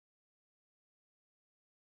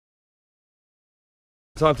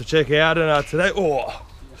time to check out. And today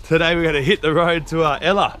we're gonna hit the road to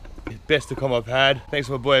Ella. Best accom I've had. Thanks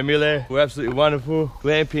to my boy Emile. We're absolutely wonderful.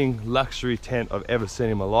 Glamping luxury tent I've ever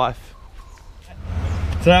seen in my life.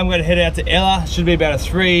 Today I'm gonna head out to Ella. Should be about a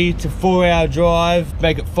 3 to 4 hour drive.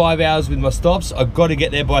 Make it 5 hours with my stops. I've got to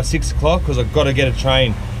get there by 6 o'clock because I've got to get a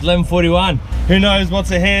train. 11:41. Who knows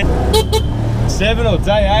what's ahead? 7 or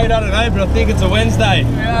day 8, I don't know, but I think it's a Wednesday.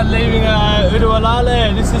 We are leaving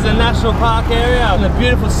Udawalawe. This is a national park area and the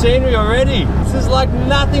beautiful scenery already. This is like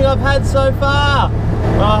nothing I've had so far.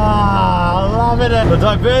 Ah, I love it. The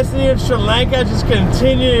diversity of Sri Lanka just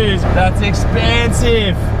continues. That's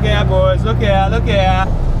expansive. Look out, boys, look out, look out.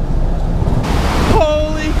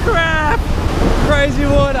 Holy crap! Crazy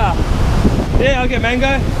water. Yeah, I'll get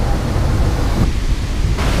mango.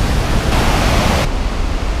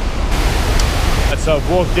 So I've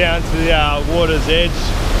walked down to the water's edge.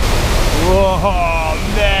 Whoa,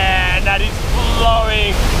 man, that is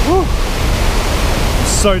flowing. Woo. I'm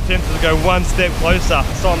so tempted to go one step closer,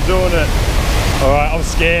 so I'm doing it. All right, I'm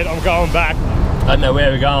scared, I'm going back. I don't know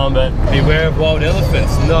where we're going, but beware of wild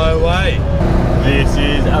elephants. No way. This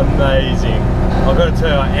is amazing. I've got to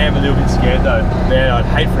tell you, I am a little bit scared though. Man, I'd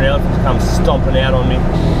hate for an elephant to come stomping out on me.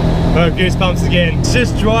 Oh, goosebumps again.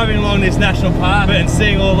 Just driving along this national park and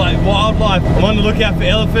seeing all like wildlife. I'm on the lookout for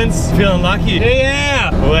elephants, feeling lucky. Yeah!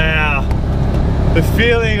 Wow. The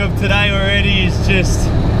feeling of today already is just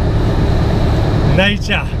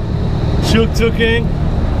nature. Chook Tuking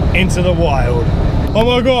into the wild. Oh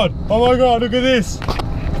my god, look at this.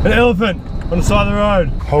 An elephant on the side of the road.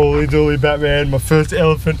 Holy dooly Batman, my first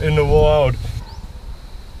elephant in the wild.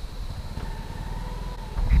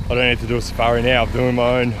 I don't need to do a safari now, I'm doing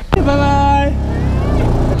my own. Bye bye!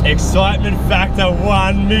 Excitement factor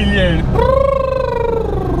 1 million.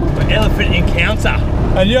 Elephant encounter.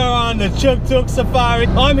 And you're on the Chook Tuk safari.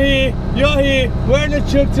 I'm here, you're here, we're in the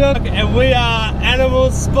Chook Tuk, and we are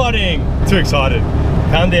animal spotting. Too excited.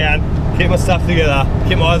 Calm down, keep my stuff together,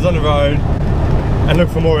 keep my eyes on the road, and look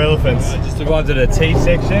for more elephants. Just arrived at a T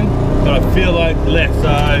section, but I feel like left, so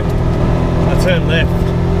I turn left.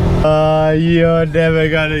 You're never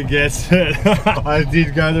gonna guess it. I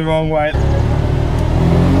did go the wrong way.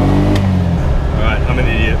 Alright, I'm an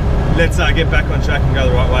idiot. Let's get back on track and go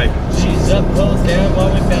the right way. She's up close down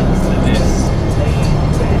while we bounce to this.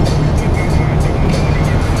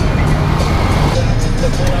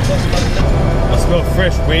 I smell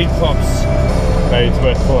fresh weed crops. Maybe it's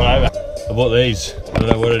worth pulling over. I bought these. I don't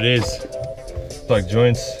know what it is. It's like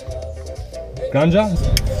joints. Ganja?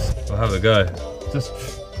 I'll have a go. Just,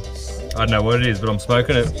 I don't know what it is, but I'm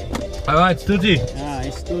smoking it. Alright, Stuti. Ah,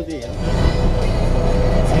 it's Stuti.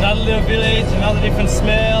 Another little village, another different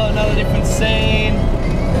smell, another different scene.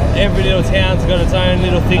 Every little town's got its own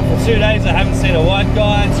little thing. For 2 days I haven't seen a white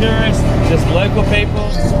guy, tourist, just local people.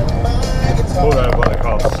 Pulled over by the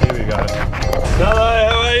cops, here we go. Hello,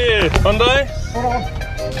 how are you? Hyundai?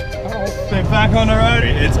 We're back on the road.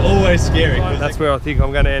 It's always scary. That's where I think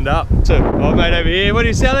I'm going to end up. So, old mate over here, what are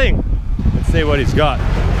you selling? Let's see what he's got.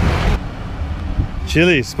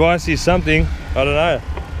 Chili, spicy something, I don't know.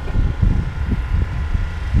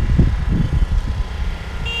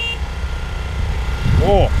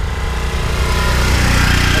 Oh,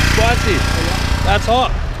 that's spicy. That's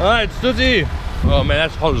hot. All right, Stuti. Oh man,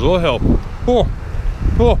 that's hot as all hell. Oh,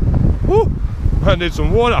 oh, oh. I need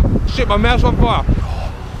some water. Shit, my mouth's on fire.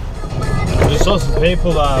 I just saw some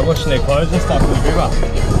people washing their clothes and stuff in the river.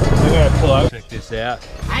 We're gonna pull over. Check this out.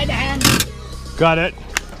 Hi Dan. Got it.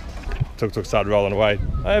 Tuk-tuk started rolling away.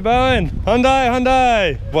 Hey Bowen,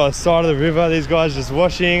 Hyundai. By the side of the river, these guys just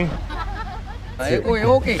washing.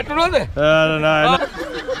 Okay. I don't know.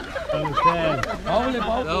 Understand.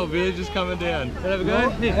 Oh, village is coming down. Have a go?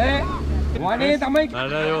 I know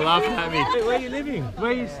they're all laughing at me. Hey, where are you living?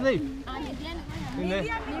 Where you sleep? In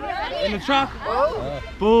the truck?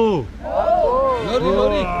 Boo.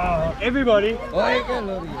 Everybody?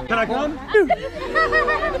 Can I come?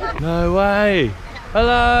 No way.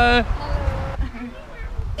 Hello.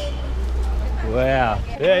 Wow.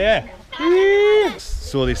 Yeah.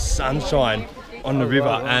 Saw this sunshine on the river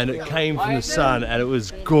and it came from the sun and it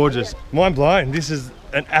was gorgeous. Mind blown. This is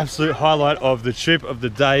an absolute highlight of the trip, of the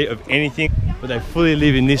day, of anything. But they fully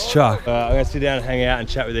live in this truck. I'm gonna sit down and hang out and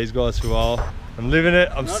chat with these guys for a while. I'm living it,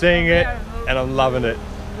 I'm seeing it, and I'm loving it.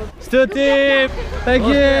 Stuti! Thank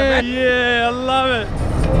you! Yeah, I love it.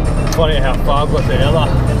 It's funny how far I've got to Ella.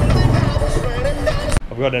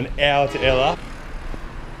 I've got an hour to Ella.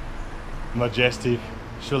 Majestic,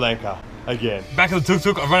 Sri Lanka. Again. Back at the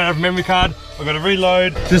tuk-tuk, I've run out of memory card. I've got to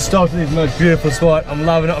reload. Just stopped at this most beautiful spot. I'm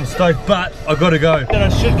loving it, I'm stoked, but I've got to go. Then I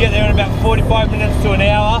should get there in about 45 minutes to an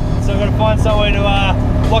hour. So I've got to find somewhere to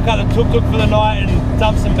lock up the tuk-tuk for the night and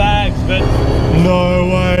dump some bags, but no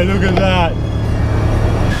way, look at that.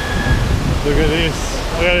 Look at this.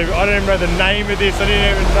 I don't even know the name of this. I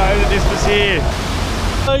didn't even know that this was here.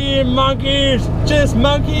 Oh, you monkeys, just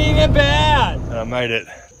monkeying about. And I made it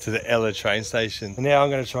to the Ella train station. And now I'm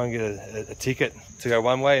going to try and get a ticket to go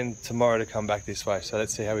one way and tomorrow to come back this way. So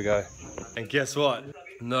let's see how we go. And guess what?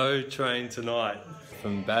 No train tonight.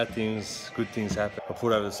 From bad things, good things happen. I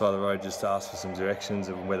pulled over the side of the road just to ask for some directions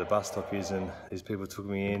of where the bus stop is, and these people took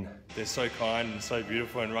me in. They're so kind and so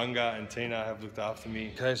beautiful, and Runga and Tina have looked after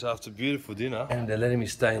me. Okay, so after a beautiful dinner, and they're letting me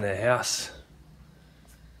stay in their house.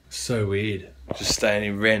 So weird. Just staying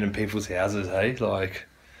in random people's houses, hey? Like,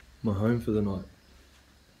 my home for the night.